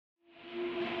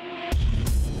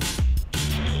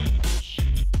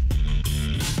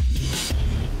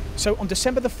So on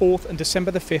December the 4th and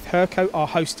December the 5th, Hurco are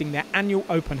hosting their annual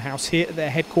open house here at their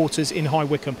headquarters in High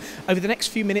Wycombe. Over the next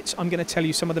few minutes, I'm going to tell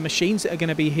you some of the machines that are going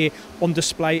to be here on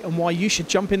display and why you should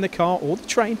jump in the car or the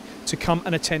train to come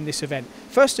and attend this event.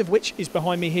 First of which is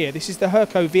behind me here. This is the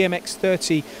Hurco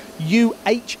VMX30U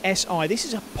HSI. This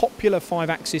is a popular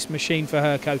 5-axis machine for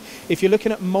Hurco. If you're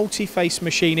looking at multi-face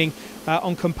machining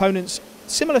on components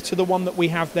similar to the one that we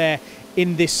have there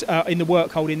in this in the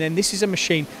work holding, then this is a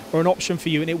machine or an option for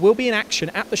you, and it will be in action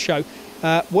at the show,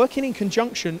 working in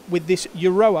conjunction with this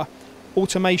Euroa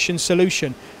automation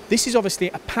solution. This is obviously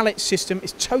a pallet system.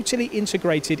 It's totally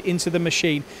integrated into the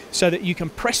machine so that you can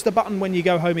press the button when you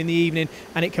go home in the evening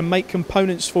and it can make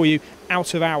components for you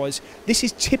out of hours. This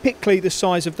is typically the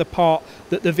size of the part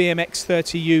that the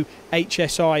VMX30U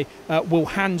HSI will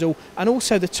handle, and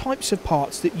also the types of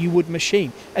parts that you would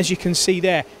machine. As you can see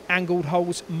there, angled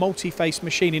holes, multi-face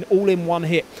machining, all in one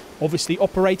hit, obviously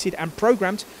operated and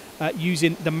programmed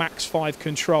using the Max 5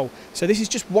 control. So this is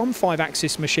just one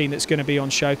 5-axis machine that's going to be on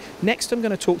show. Next, I'm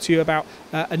going to talk to you about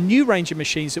a new range of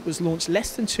machines that was launched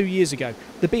less than 2 years ago,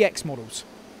 the BX models.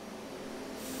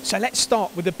 So let's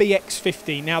start with the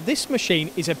BX50. Now this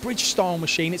machine is a bridge style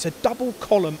machine. It's a double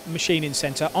column machining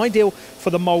centre, ideal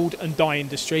for the mould and die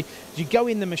industry. As you go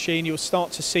in the machine, you'll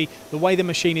start to see the way the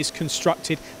machine is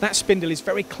constructed. That spindle is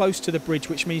very close to the bridge,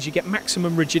 which means you get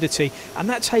maximum rigidity, and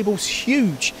that table's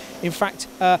huge. In fact,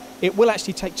 it will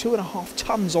actually take 2.5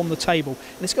 tons on the table,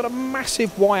 and it's got a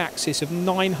massive y-axis of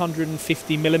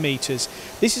 950 millimetres.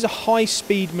 This is a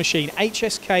high-speed machine,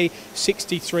 HSK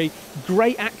 63,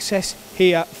 great access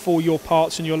here for your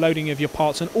parts and your loading of your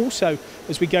parts. And also,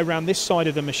 as we go around this side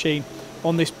of the machine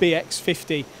on this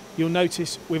BX50, you'll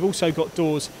notice we've also got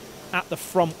doors at the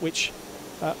front, which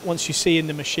once you see in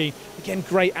the machine, again,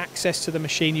 great access to the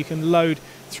machine. You can load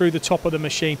through the top of the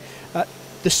machine.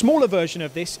 The smaller version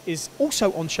of this is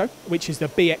also on show, which is the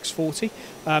BX40,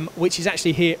 which is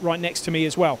actually here right next to me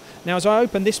as well. Now, as I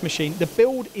open this machine, the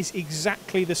build is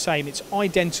exactly the same. It's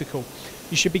identical.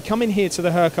 You should be coming here to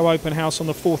the Hurco Open House on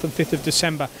the 4th and 5th of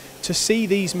December to see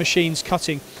these machines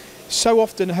cutting. So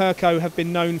often Hurco have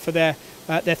been known for their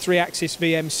 3-axis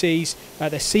VMCs,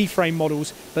 their C-frame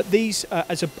models, but these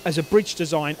as a bridge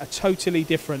design are totally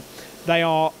different. They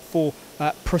are for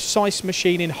precise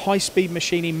machining, high-speed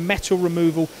machining, metal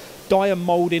removal, die and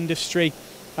mould industry,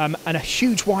 and a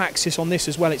huge y-axis on this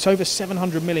as well. It's over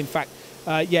 700 mil, in fact.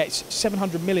 Yeah, it's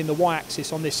 700 mil in the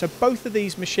y-axis on this. So both of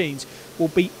these machines will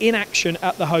be in action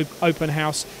at the open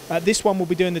house. This one will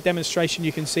be doing the demonstration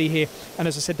you can see here, and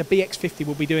as I said, the BX50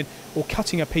 will be doing or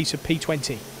cutting a piece of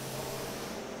P20.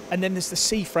 And then there's the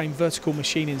C-frame vertical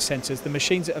machining centres, the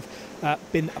machines that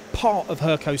have been a part of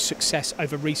Hurco's success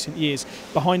over recent years.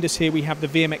 Behind us here we have the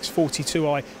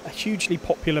VMX42i, a hugely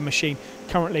popular machine.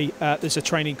 Currently there's a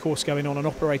training course going on, an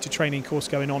operator training course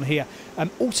going on here.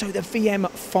 Also the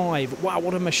VM5, wow,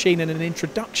 what a machine and an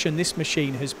introduction this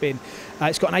machine has been.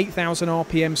 It's got an 8,000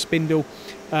 RPM spindle.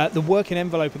 The working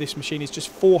envelope of this machine is just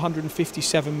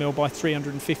 457 mil by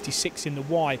 356 in the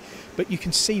Y, but you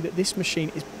can see that this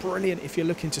machine is brilliant if you're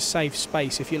looking to save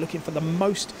space. If you're looking for the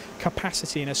most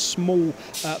capacity in a small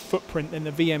footprint, then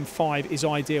the VM5 is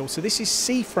ideal. So this is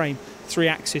C-frame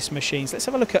 3-axis machines. Let's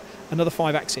have a look at another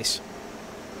 5-axis.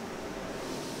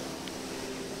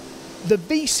 The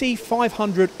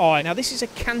VC500i. Now this is a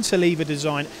cantilever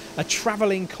design, a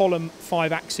travelling column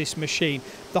 5-axis machine.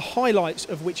 The highlights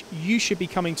of which you should be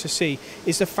coming to see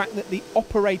is the fact that the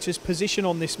operator's position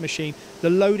on this machine,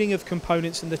 the loading of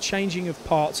components and the changing of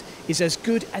parts is as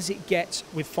good as it gets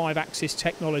with 5-axis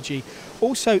technology.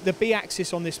 Also, the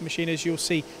B-axis on this machine, as you'll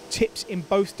see, tips in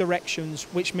both directions,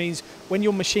 which means when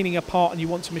you're machining a part and you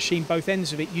want to machine both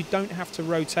ends of it, you don't have to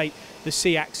rotate the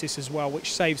C-axis as well,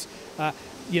 which saves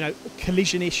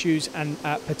collision issues and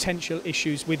potential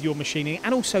issues with your machining,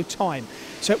 and also time.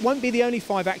 So it won't be the only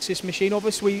 5-axis machine.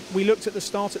 Obviously, we looked at the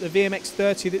start at the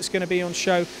VMX30 that's going to be on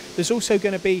show. There's also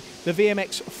going to be the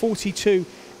VMX42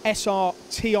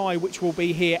 SRTI, which will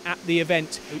be here at the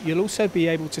event. You'll also be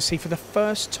able to see for the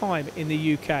first time in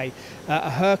the UK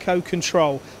a Hurco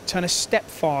control turn a step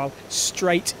file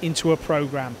straight into a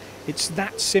program. It's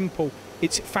that simple.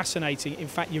 It's fascinating. In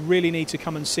fact, you really need to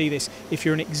come and see this if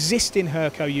you're an existing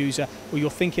Hurco user or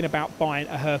you're thinking about buying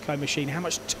a Hurco machine. How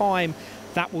much time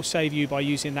that will save you by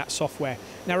using that software.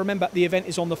 Now remember, the event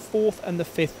is on the 4th and the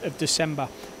 5th of December.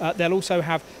 They'll also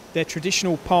have their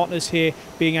traditional partners here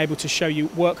being able to show you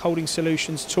work holding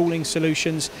solutions, tooling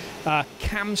solutions,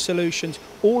 cam solutions.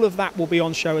 All of that will be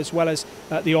on show, as well as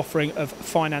the offering of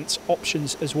finance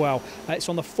options as well. It's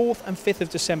on the 4th and 5th of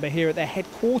December here at their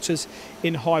headquarters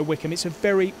in High Wycombe. It's a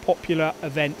very popular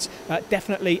event,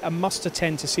 definitely a must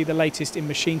attend to see the latest in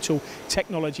machine tool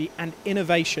technology and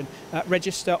innovation.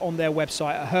 Register on their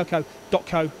website at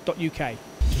hurco.co.uk.